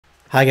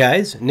Hi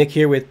guys, Nick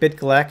here with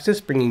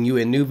BitGalaxis, bringing you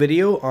a new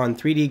video on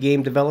 3D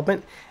game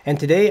development, and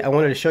today I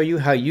wanted to show you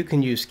how you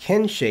can use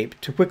KenShape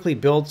to quickly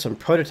build some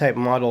prototype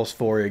models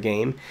for your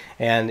game.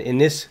 And in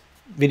this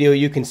video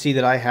you can see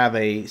that I have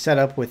a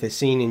setup with a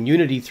scene in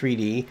Unity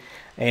 3D,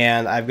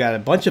 and I've got a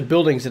bunch of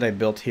buildings that I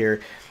built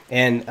here,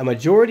 and a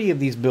majority of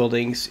these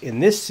buildings in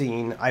this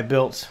scene I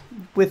built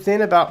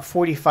within about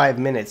 45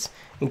 minutes,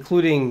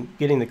 including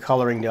getting the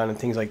coloring done and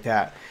things like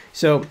that.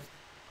 So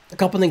a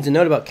couple things to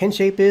note about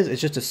KenShape is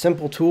it's just a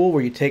simple tool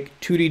where you take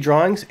 2D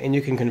drawings and you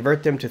can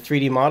convert them to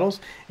 3D models.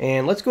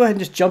 And let's go ahead and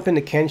just jump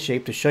into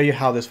KenShape to show you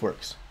how this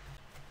works.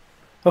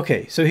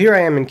 Okay, so here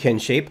I am in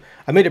KenShape.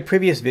 I made a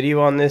previous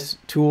video on this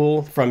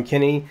tool from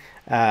Kenny.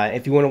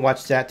 If you want to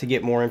watch that to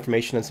get more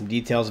information on some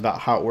details about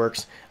how it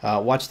works,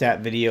 watch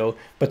that video.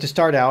 But to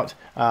start out,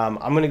 I'm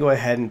going to go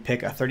ahead and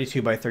pick a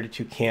 32 by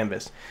 32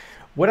 canvas.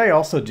 What I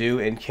also do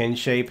in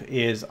KenShape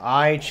is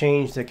I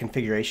change the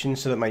configuration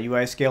so that my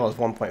UI scale is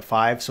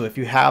 1.5. So if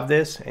you have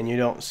this and you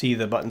don't see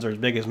the buttons are as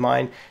big as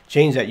mine,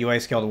 change that UI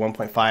scale to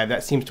 1.5.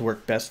 That seems to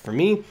work best for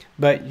me,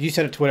 but you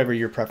set it to whatever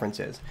your preference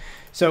is.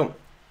 So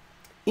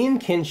in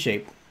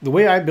KenShape, the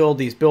way I build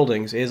these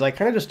buildings is I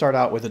kind of just start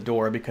out with a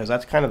door because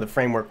that's kind of the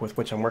framework with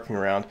which I'm working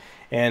around.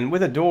 And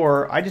with a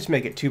door, I just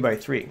make it 2 by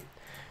 3.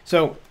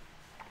 So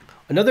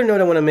another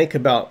note I want to make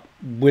about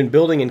when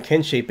building in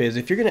KenShape is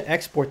if you're going to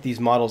export these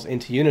models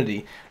into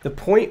Unity, the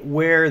point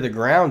where the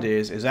ground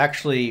is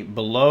actually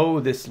below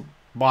this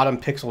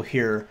bottom pixel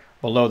here,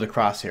 below the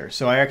crosshair.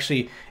 So I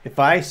actually, if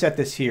I set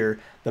this here,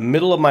 the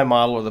middle of my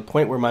model, or the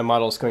point where my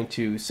model is going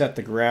to set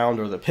the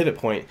ground, or the pivot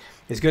point,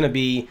 is going to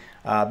be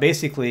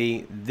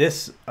basically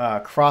this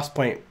cross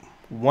point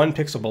 1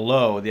 pixel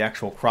below the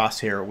actual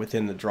crosshair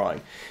within the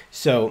drawing.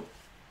 So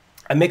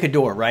I make a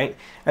door, right?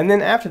 And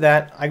then after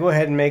that, I go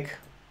ahead and make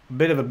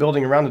bit of a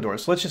building around the door.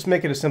 So let's just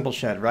make it a simple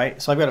shed, right?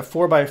 So I've got a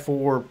 4 by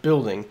 4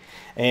 building,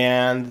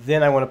 and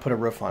then I want to put a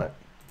roof on it.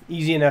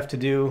 Easy enough to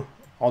do.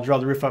 I'll draw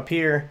the roof up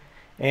here,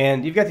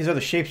 and you've got these other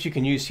shapes you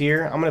can use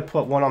here. I'm going to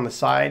put one on the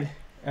side,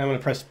 and I'm going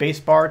to press space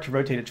bar to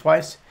rotate it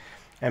twice,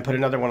 and put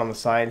another one on the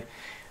side.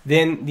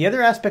 Then the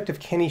other aspect of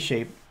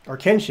KenShape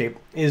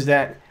is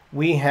that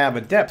we have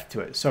a depth to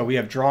it. So we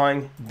have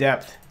drawing,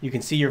 depth. You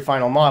can see your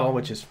final model,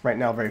 which is right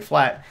now very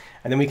flat,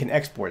 and then we can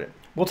export it.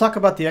 We'll talk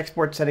about the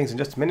export settings in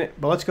just a minute,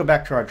 but let's go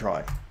back to our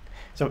drawing.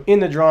 So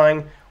in the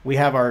drawing, we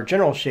have our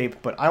general shape,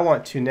 but I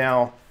want to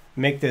now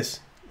make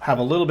this have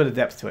a little bit of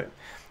depth to it.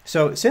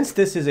 So since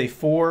this is a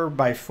 4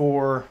 by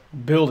 4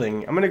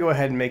 building, I'm going to go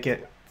ahead and make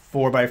it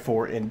 4 by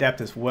 4 in depth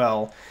as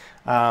well.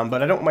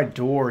 But I don't want my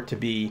door to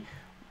be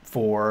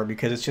 4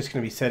 because it's just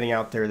going to be setting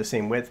out there the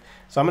same width.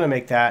 So I'm going to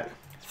make that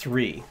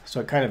 3. So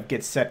it kind of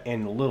gets set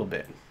in a little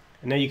bit.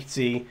 And now you can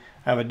see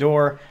I have a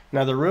door.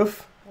 Now the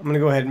roof, I'm going to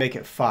go ahead and make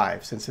it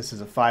 5 since this is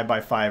a 5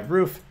 by 5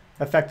 roof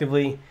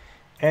effectively,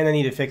 and I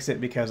need to fix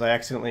it because I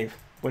accidentally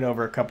went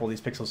over a couple of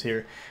these pixels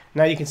here.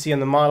 Now you can see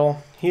on the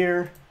model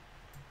here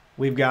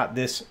we've got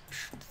this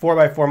 4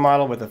 by 4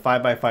 model with a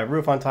 5 by 5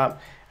 roof on top,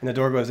 and the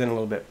door goes in a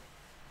little bit.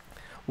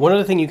 One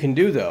other thing you can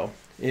do though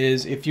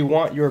is if you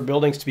want your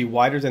buildings to be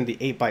wider than the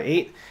 8 by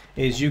 8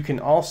 is you can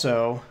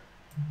also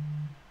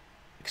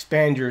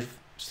expand your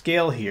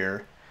scale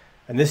here,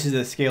 and this is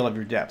the scale of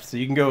your depth. So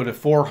you can go to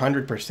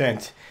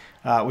 400%.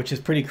 Which is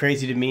pretty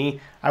crazy to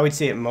me. I would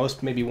say at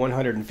most maybe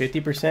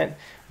 150%,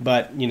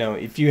 but you know,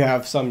 if you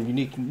have some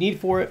unique need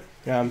for it,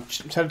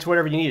 set it to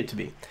whatever you need it to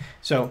be.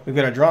 So we've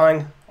got our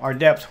drawing, our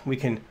depth, we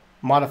can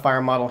modify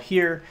our model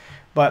here,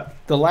 but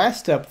the last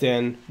step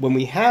then when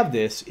we have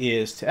this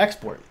is to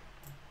export.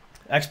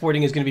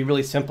 Exporting is going to be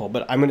really simple,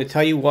 but I'm going to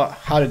tell you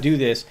how to do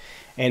this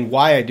and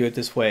why I do it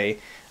this way.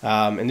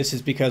 And this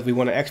is because we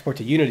want to export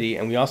to Unity,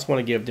 and we also want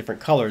to give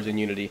different colors in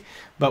Unity.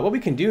 But what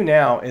we can do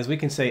now is we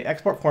can say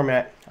export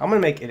format. I'm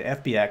going to make it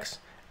FBX,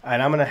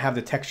 and I'm going to have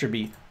the texture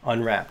be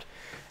unwrapped.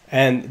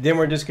 And then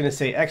we're just going to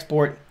say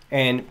export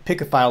and pick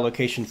a file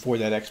location for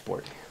that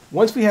export.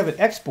 Once we have it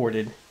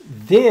exported,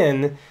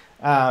 then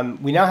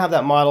we now have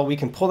that model. We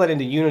can pull that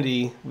into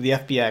Unity with the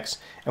FBX,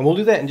 and we'll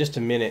do that in just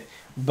a minute.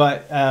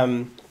 But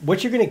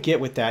what you're going to get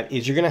with that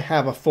is you're going to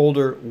have a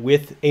folder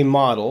with a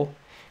model,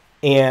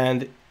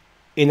 and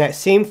in that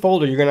same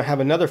folder you're going to have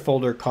another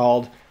folder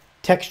called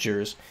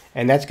textures,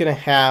 and that's going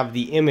to have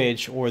the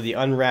image or the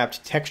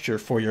unwrapped texture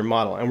for your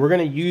model, and we're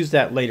going to use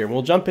that later.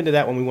 We'll jump into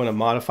that when we want to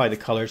modify the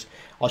colors.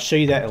 I'll show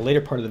you that in a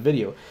later part of the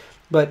video.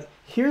 But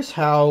here's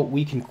how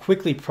we can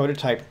quickly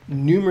prototype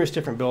numerous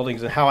different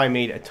buildings and how I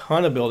made a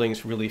ton of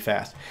buildings really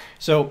fast.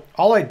 So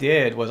all I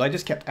did was I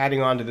just kept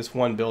adding on to this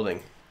one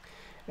building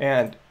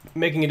and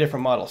making a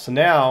different model. So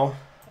now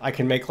I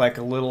can make like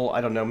a little,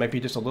 I don't know, maybe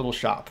just a little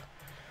shop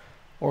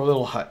or a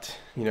little hut,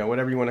 you know,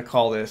 whatever you want to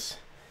call this.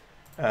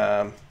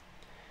 And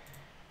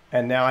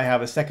now I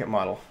have a second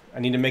model.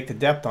 I need to make the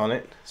depth on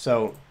it.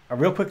 So a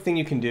real quick thing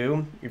you can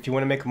do if you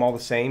want to make them all the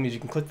same is you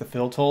can click the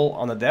fill tool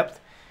on the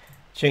depth,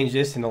 change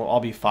this, and it'll all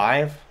be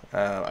 5.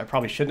 I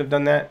probably shouldn't have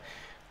done that.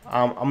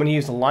 I'm going to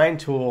use the line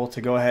tool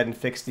to go ahead and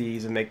fix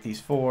these and make these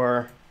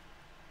 4,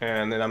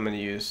 and then I'm going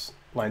to use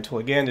line tool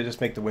again to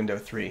just make the window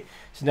 3.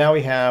 So now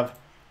we have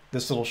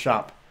this little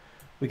shop.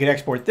 We can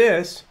export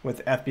this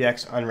with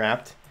FBX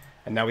unwrapped,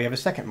 and now we have a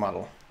second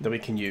model that we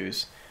can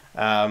use.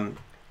 And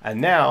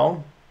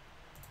now,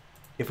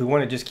 if we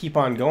want to just keep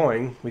on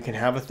going, we can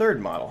have a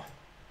third model.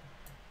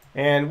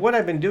 And what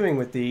I've been doing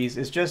with these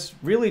is just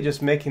really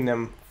just making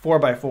them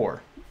 4x4.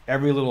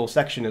 Every little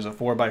section is a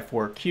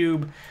 4x4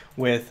 cube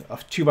with a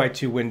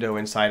 2x2 window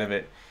inside of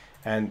it.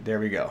 And there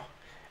we go.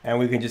 And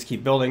we can just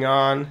keep building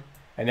on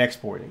and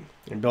exporting,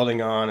 and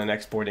building on and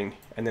exporting,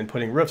 and then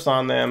putting roofs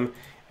on them,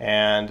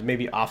 and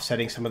maybe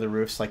offsetting some of the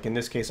roofs. Like in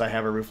this case, I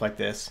have a roof like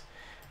this,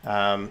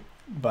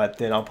 but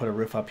then I'll put a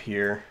roof up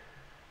here.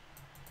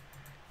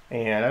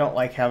 And I don't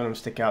like having them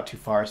stick out too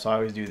far, so I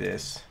always do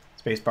this,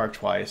 spacebar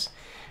twice.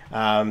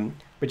 But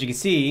you can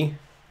see,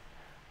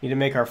 we need to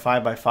make our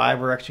 5x5.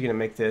 We're actually going to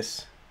make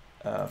this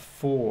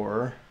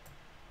 4.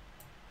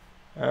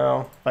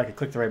 Oh, if I could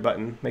click the right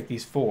button, make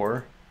these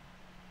 4.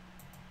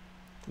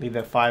 Leave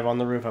that 5 on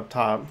the roof up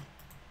top.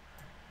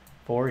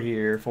 4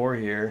 here, 4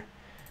 here.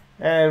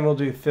 And we'll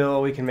do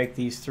fill. We can make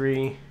these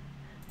 3,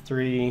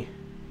 3,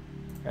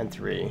 and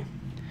 3.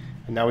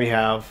 And now we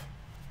have,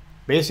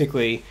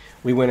 basically,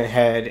 we went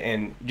ahead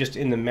and just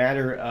in the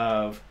matter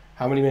of,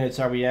 how many minutes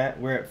are we at?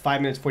 We're at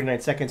 5 minutes,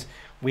 49 seconds.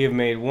 We have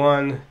made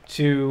 1,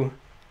 2,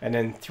 and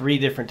then 3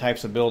 different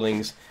types of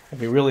buildings. If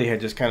we really had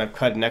just kind of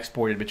cut and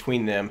exported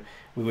between them,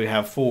 we would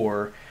have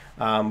 4.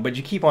 But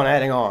you keep on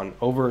adding on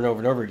over and over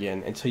and over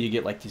again until you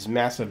get like these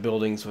massive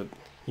buildings with,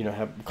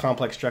 have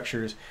complex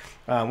structures.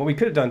 What we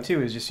could have done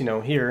too is just,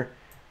 here,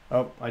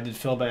 oh, I did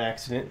fill by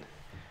accident,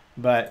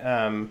 but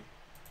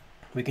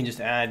we can just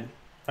add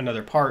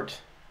another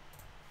part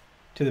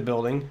to the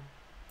building.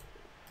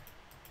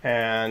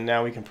 And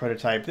now we can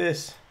prototype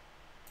this.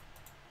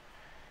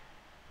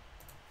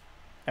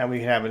 And we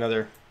can have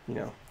another,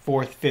 4th,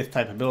 5th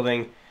type of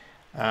building,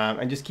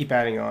 and just keep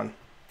adding on.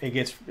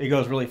 It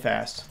goes really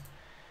fast.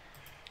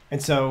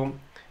 And so,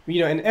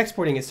 and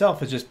exporting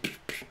itself is just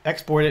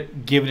export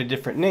it, give it a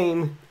different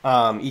name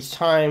each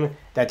time.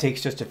 That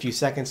takes just a few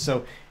seconds.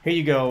 So here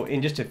you go.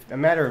 In just a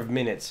matter of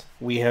minutes,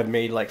 we have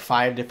made like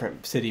 5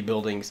 different city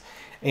buildings.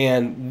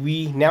 And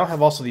we now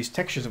have also these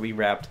textures that we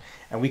wrapped,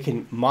 and we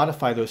can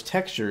modify those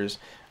textures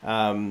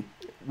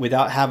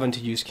without having to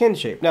use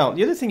KenShape. Now,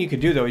 the other thing you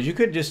could do though is you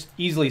could just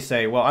easily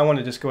say, well, I want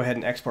to just go ahead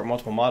and export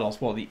multiple models.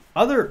 Well, the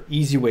other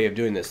easy way of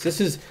doing this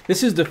is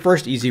the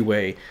first easy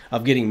way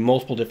of getting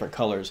multiple different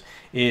colors,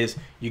 is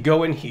you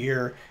go in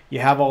here, you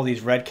have all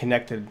these red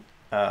connected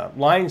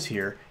lines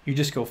here, you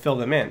just go fill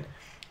them in.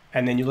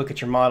 And then you look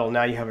at your model,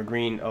 now you have a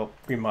green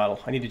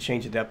model. I need to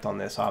change the depth on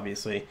this,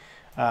 obviously.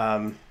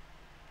 And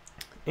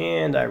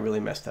I really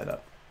messed that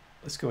up.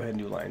 Let's go ahead and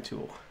do line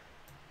tool.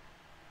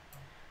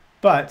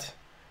 But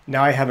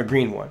now I have a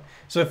green one.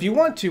 So if you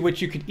want to,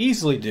 what you could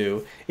easily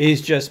do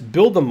is just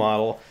build the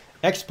model,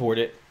 export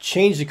it,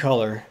 change the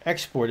color,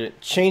 export it,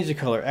 change the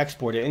color,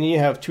 export it, and then you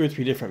have 2 or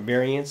 3 different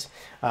variants.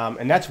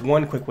 And that's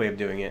one quick way of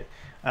doing it.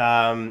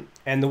 And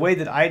the way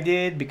that I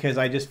did, because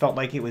I just felt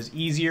like it was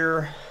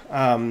easier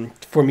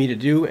for me to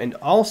do, and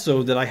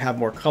also that I have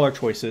more color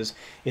choices,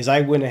 is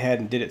I went ahead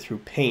and did it through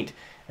Paint.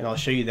 And I'll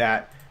show you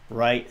that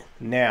right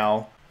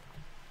now.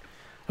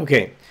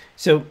 Okay,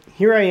 so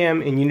here I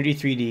am in Unity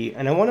 3D,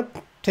 and I want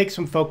to take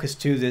some focus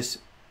to this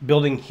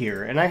building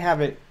here, and I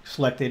have it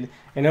selected,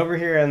 and over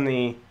here in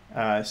the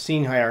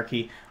scene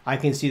hierarchy I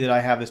can see that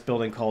I have this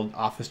building called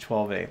Office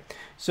 12A.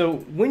 So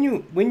when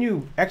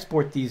you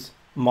export these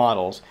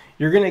models,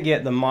 you're going to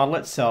get the model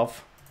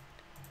itself,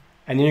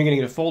 and then you're going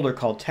to get a folder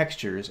called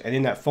textures, and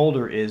in that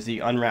folder is the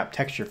unwrapped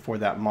texture for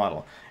that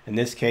model. In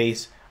this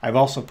case, I've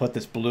also put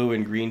this blue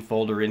and green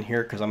folder in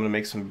here because I'm going to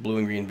make some blue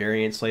and green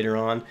variants later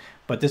on.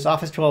 But this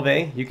Office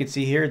 12A, you can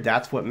see here,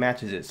 that's what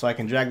matches it. So I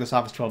can drag this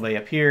Office 12A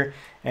up here,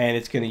 and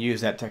it's going to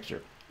use that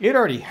texture. It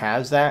already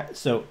has that,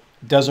 so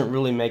it doesn't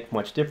really make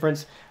much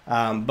difference.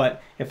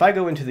 But if I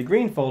go into the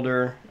green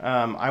folder,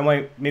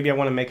 maybe I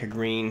want to make a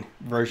green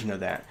version of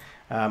that.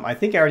 I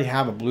think I already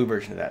have a blue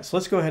version of that. So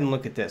let's go ahead and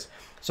look at this.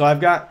 So I've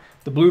got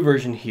the blue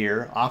version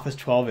here, Office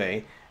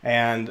 12A,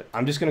 and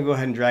I'm just going to go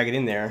ahead and drag it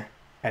in there,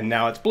 and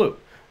now it's blue.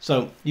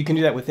 So you can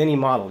do that with any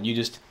model. You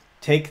just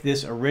take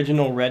this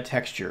original red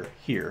texture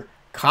here,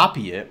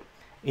 copy it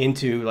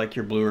into like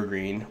your blue or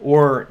green,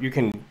 or you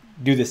can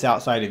do this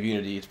outside of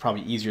Unity. It's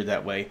probably easier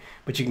that way,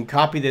 but you can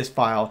copy this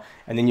file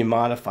and then you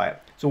modify it.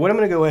 So what I'm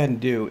going to go ahead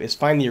and do is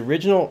find the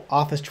original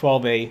Office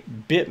 12A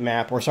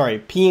bitmap, or sorry,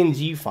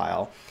 PNG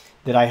file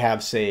that I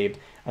have saved,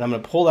 and I'm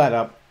going to pull that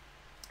up,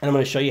 and I'm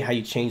going to show you how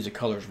you change the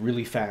colors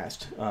really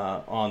fast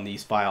on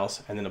these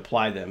files and then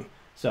apply them.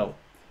 So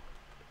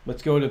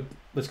let's go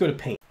to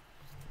Paint.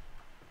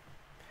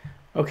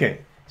 Okay,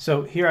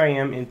 so here I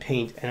am in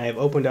Paint, and I have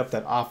opened up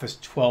that Office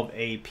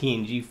 12A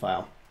PNG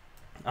file.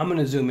 I'm going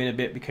to zoom in a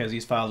bit because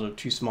these files are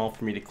too small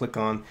for me to click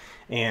on,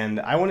 and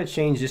I want to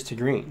change this to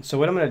green. So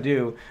what I'm going to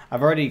do,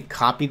 I've already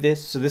copied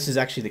this, so this is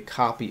actually the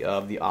copy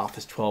of the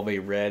Office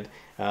 12A red,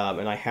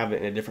 and I have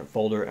it in a different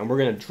folder, and we're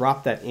going to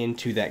drop that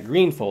into that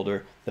green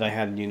folder that I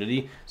had in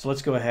Unity. So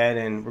let's go ahead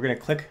and we're going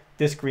to click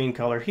this green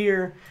color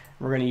here.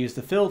 We're going to use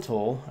the fill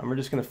tool, and we're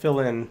just going to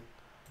fill in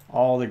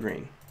all the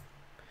green.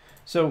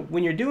 So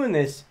when you're doing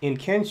this in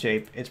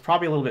KenShape, it's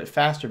probably a little bit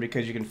faster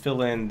because you can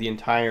fill in the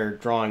entire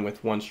drawing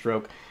with one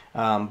stroke,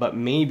 but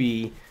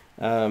maybe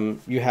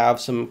you have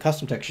some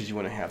custom textures you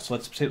want to have. So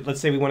let's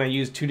say we want to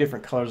use 2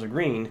 different colors of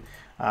green,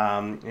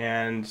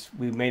 and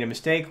we made a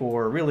mistake,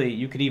 or really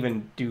you could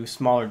even do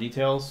smaller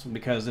details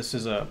because this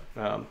is a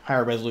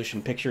higher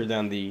resolution picture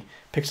than the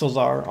pixels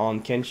are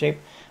on KenShape.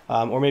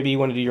 Or maybe you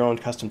want to do your own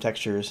custom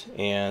textures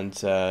and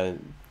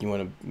you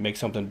want to make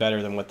something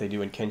better than what they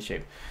do in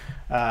KenShape.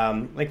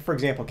 Like for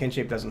example,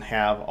 KenShape doesn't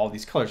have all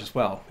these colors as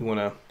well. We want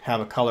to have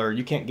a color.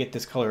 You can't get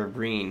this color of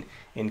green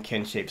in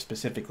KenShape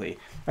specifically.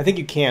 I think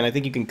you can. I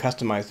think you can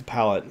customize the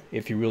palette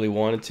if you really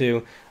wanted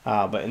to.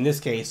 But in this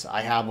case,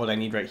 I have what I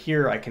need right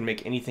here. I can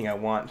make anything I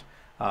want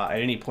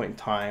at any point in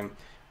time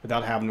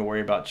without having to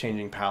worry about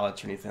changing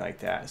palettes or anything like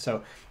that.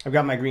 So I've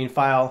got my green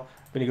file.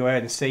 I'm going to go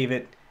ahead and save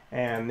it.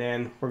 And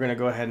then we're going to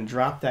go ahead and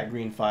drop that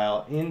green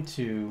file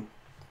into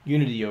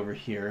Unity over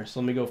here.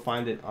 So let me go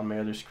find it on my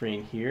other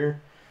screen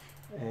here.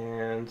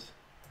 And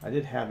I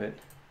did have it.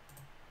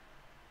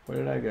 Where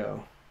did I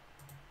go?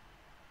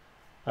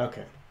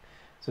 Okay.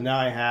 So now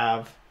I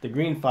have the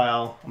green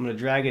file. I'm going to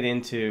drag it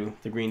into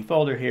the green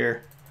folder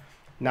here.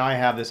 Now I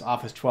have this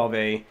Office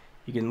 12A.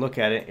 You can look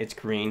at it. It's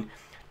green.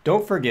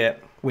 Don't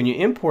forget, when you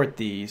import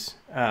these,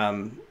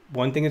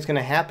 one thing that's going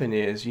to happen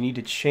is you need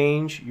to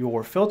change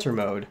your filter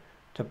mode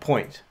to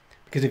point,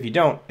 because if you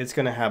don't, it's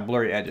going to have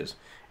blurry edges.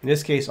 In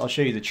this case, I'll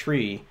show you the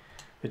tree.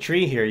 The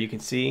tree here, you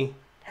can see,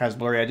 has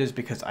blurry edges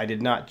because I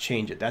did not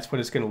change it. That's what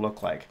it's going to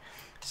look like.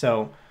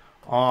 So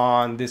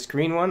on this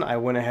green one, I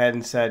went ahead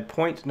and said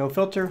point, no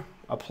filter,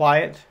 apply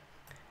it,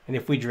 and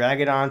if we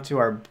drag it onto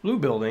our blue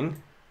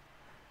building,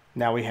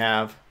 now we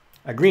have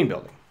a green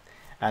building.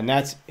 And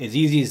that's as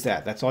easy as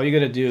that. That's all you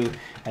got to do,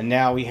 and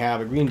now we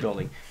have a green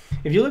building.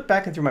 If you look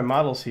back through my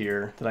models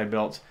here that I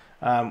built,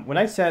 when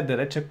I said that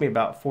it took me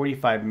about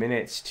 45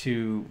 minutes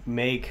to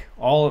make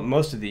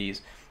most of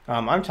these,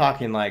 I'm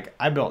talking like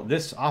I built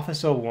this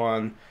Office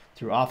 01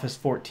 through Office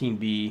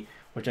 14B,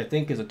 which I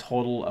think is a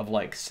total of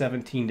like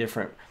 17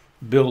 different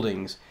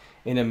buildings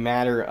in a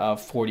matter of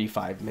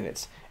 45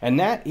 minutes. And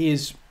that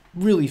is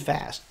really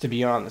fast, to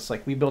be honest.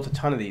 Like, we built a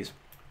ton of these.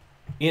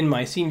 In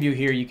my scene view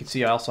here, you can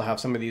see I also have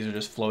some of these are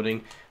just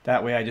floating.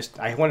 That way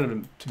I wanted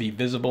them to be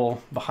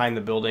visible behind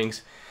the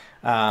buildings.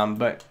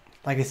 But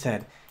like I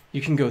said,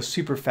 you can go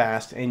super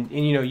fast, and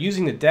you know,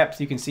 using the depth,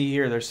 you can see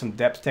here there's some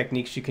depth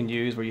techniques you can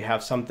use where you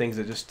have some things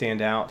that just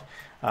stand out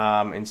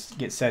and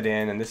get set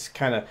in, and this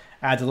kind of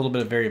adds a little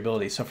bit of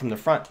variability. So from the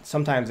front,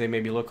 sometimes they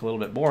maybe look a little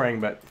bit boring,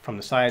 but from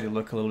the side they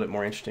look a little bit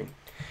more interesting.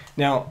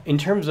 Now, in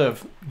terms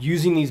of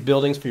using these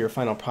buildings for your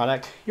final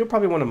product, you'll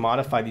probably want to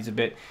modify these a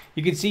bit.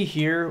 You can see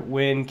here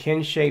when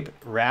KenShape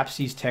wraps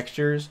these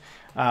textures,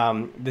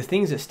 the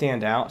things that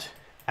stand out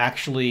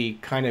actually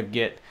kind of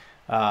get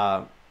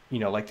you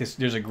know, like this,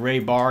 there's a gray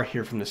bar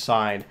here from the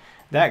side.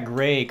 That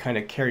gray kind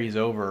of carries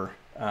over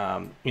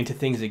into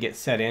things that get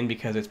set in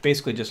because it's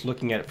basically just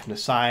looking at it from the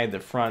side, the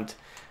front,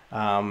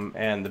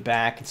 and the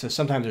back. And so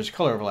sometimes there's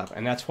color overlap,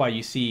 and that's why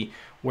you see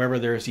wherever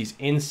there's these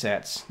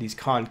insets, these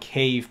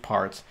concave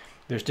parts,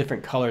 there's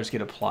different colors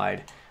get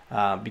applied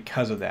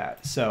because of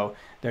that. So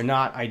they're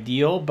not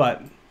ideal,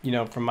 but you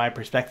know, from my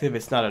perspective,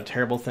 it's not a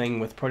terrible thing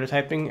with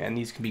prototyping, and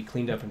these can be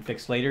cleaned up and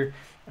fixed later.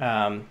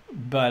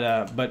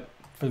 But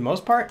for the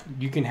most part,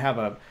 you can have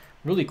a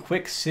really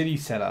quick city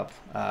setup.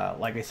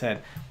 Like I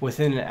said,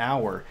 within an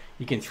hour,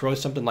 you can throw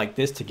something like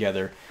this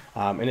together,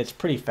 and it's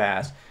pretty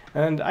fast.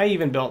 And I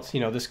even built, you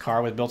know, this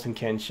car was built in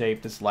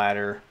KenShape, this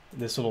ladder,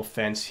 this little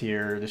fence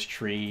here, this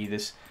tree,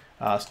 this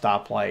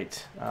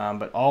stoplight.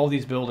 But all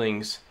these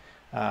buildings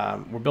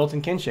were built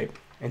in KenShape.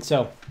 And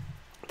so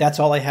that's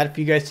all I had for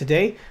you guys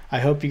today. I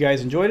hope you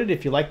guys enjoyed it.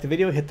 If you liked the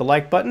video, hit the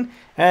like button,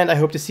 and I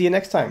hope to see you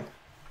next time.